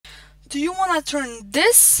Do you want to turn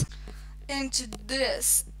this into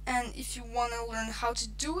this? And if you want to learn how to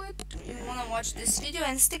do it, you want to watch this video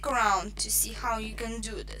and stick around to see how you can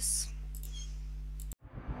do this.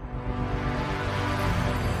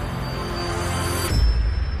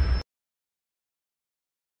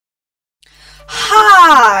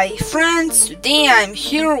 Hi friends, today I'm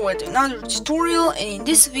here with another tutorial, and in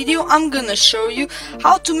this video I'm gonna show you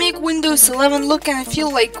how to make Windows 11 look and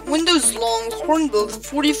feel like Windows Longhorn Build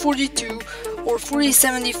 4042 or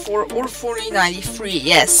 4074 or 4093.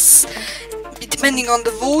 Yes, depending on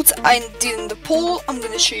the votes I did in the poll, I'm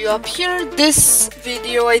gonna show you up here this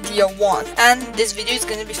video idea 1, and this video is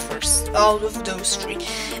gonna be first out of those 3.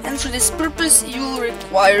 And for this purpose you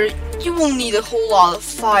will need a whole lot of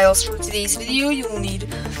files for today's video. You will need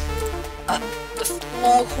the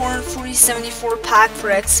Longhorn 4074 pack for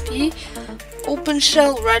XP,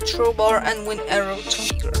 OpenShell, Retrobar, and Winaero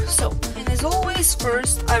tweaker. So, and as always,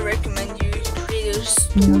 first I recommend you create a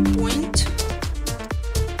store point.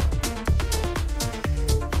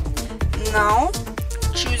 Now,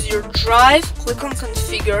 choose your drive, click on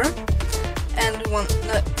configure, and we want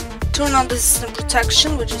to turn on the system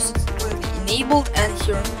protection, which is going to be enabled, and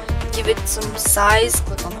here give it some size,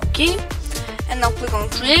 click on OK, and now click on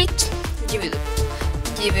create, give it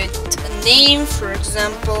a name, for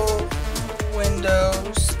example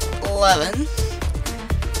Windows 11,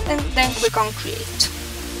 and then click on create.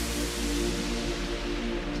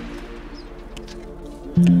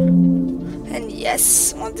 And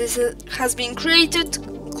yes, once this has been created,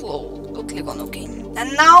 click on OK.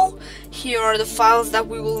 And now here are the files that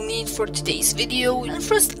we will need for today's video. And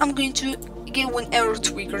first I'm going to get Winaero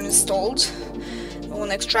tweaker installed. I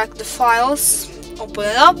want to extract the files, open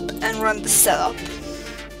it up, and run the setup.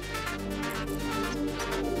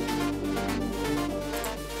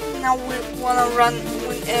 Now we want to run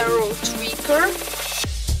Winaero tweaker,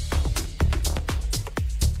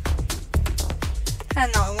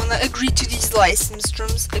 and now I want to agree to these license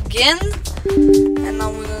terms again. And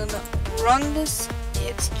now we're gonna run this,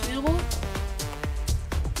 the executable,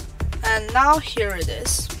 and now here it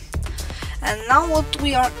is. And now what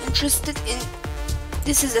we are interested in,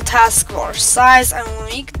 this is the taskbar size. I will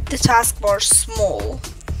make the taskbar small,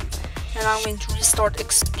 and I'm going to restart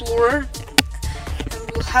Explorer,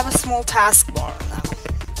 and we'll have a small taskbar now.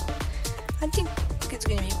 I think it's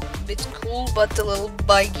going to be a bit cool, but a little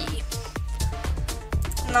buggy.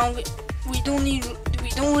 Now we don't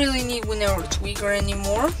really need Winaero tweaker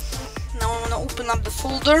anymore. Now I'm gonna open up the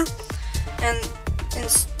folder and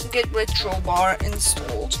get Retrobar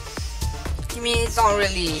installed. I mean, it's not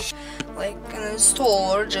really like an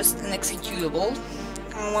installer, just an executable.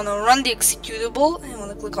 I want to run the executable, I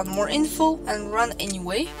want to click on more info and run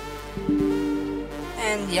anyway.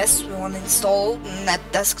 And yes, we want to install Net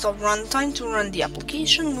Desktop Runtime to run the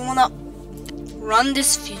application. We want to run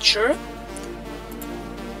this feature.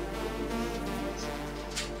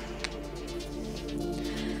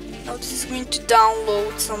 Now this is going to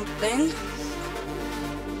download something.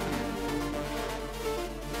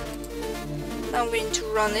 I'm going to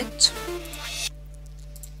run it.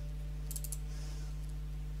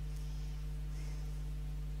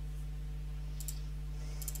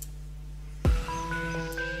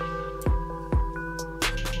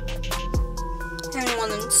 And we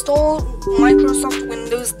want to install Microsoft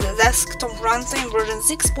Windows Desktop Runtime version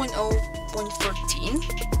 6.0.14.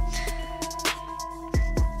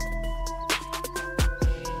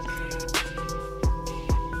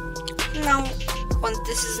 Now, once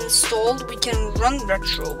this is installed, we can run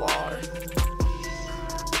Retrobar.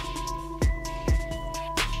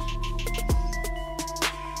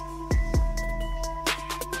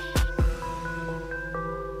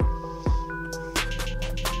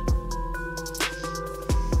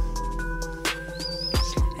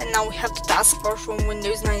 And now we have the taskbar from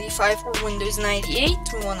Windows 95 or Windows 98.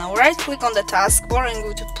 We want to right click on the taskbar and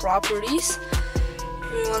go to Properties.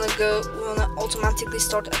 We want to automatically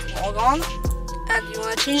start at logon, and you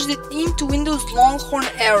want to change the theme to Windows Longhorn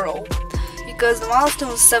Arrow, because the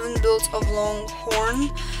milestone 7 builds of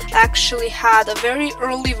Longhorn actually had a very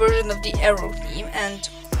early version of the Arrow theme, and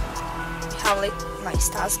we have like nice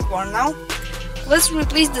taskbar now. Let's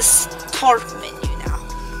replace the start menu now.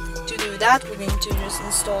 To do that, we're going to just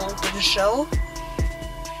install OpenShell.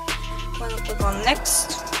 I'm going to click on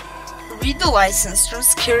next. Read the license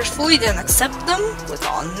terms carefully, then accept them. Click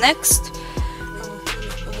on next.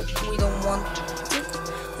 We don't want to.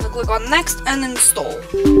 Click on next and install.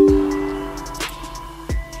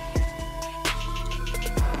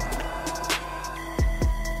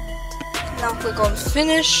 Now click on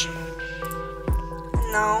finish.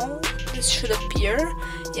 Now this should appear.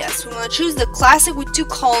 Yes, we want to choose the classic with 2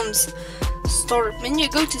 columns start menu.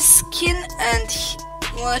 Go to skin and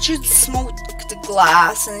we want to choose the smoked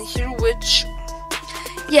glass, and here which,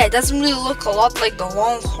 yeah, it doesn't really look a lot like the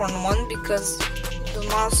Longhorn one because the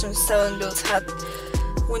Milestone 7 builds had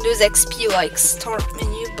Windows XP like start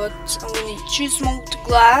menu, but I'm going to choose smoked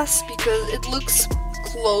glass because it looks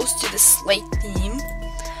close to the slate theme.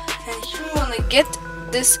 And here we want to get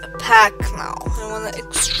this pack now. I want to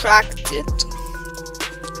extract it.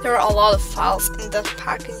 There are a lot of files in that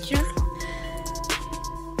pack in here.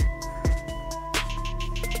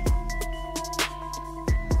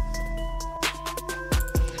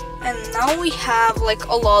 And now we have like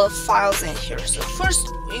a lot of files in here. So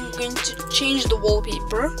first we're going to change the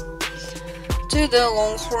wallpaper to the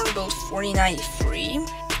Longhorn Build 4093.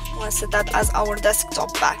 I want to set that as our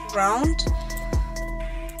desktop background.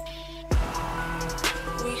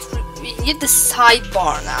 We need the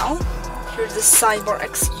sidebar now. Here's the sidebar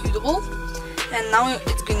executable, and now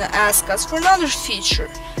it's gonna ask us for another feature,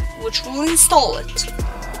 which will install it.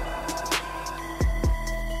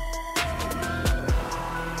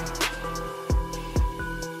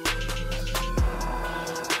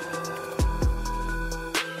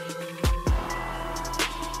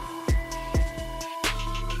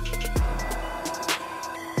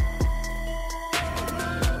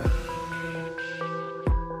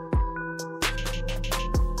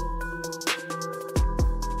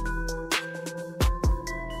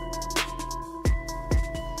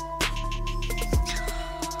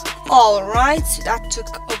 Alright, so that took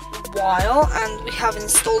a while and we have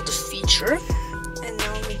installed the feature. And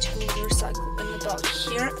now I'm going to move the recycle bin about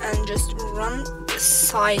here and just run the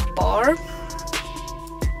sidebar.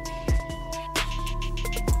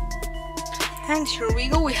 And here we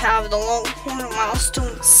go, we have the Longhorn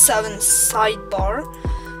Milestone 7 sidebar.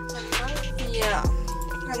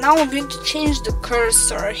 And now I'm going to change the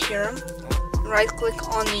cursor here. Right click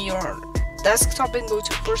on your desktop and go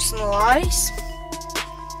to personalize.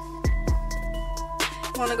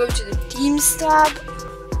 We want to go to the Themes tab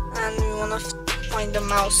and we want to find the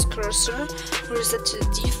mouse cursor. We'll set to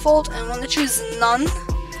the default and want to choose none.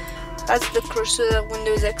 That's the cursor that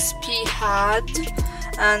Windows XP had,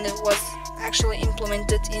 and it was actually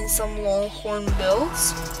implemented in some Longhorn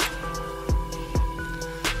builds.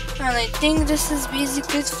 And I think this is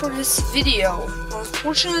basically it for this video.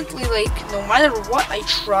 Unfortunately, like, no matter what I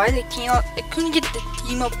tried, I couldn't get the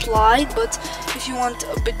theme applied. But if you want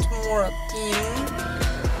a bit more theme,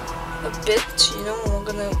 you know, we're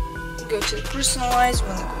gonna go to the personalize,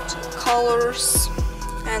 we're gonna go to the colors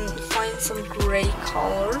and find some gray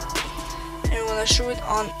color, and we're gonna show it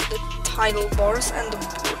on the title bars and the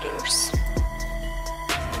borders.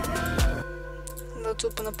 Let's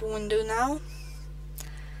open up a window now.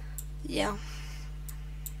 Yeah,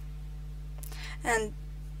 and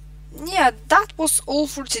yeah, that was all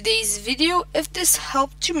for today's video. If this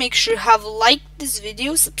helped you, make sure you have liked this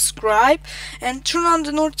video, subscribe and turn on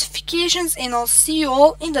the notifications, and I'll see you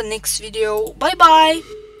all in the next video. Bye bye.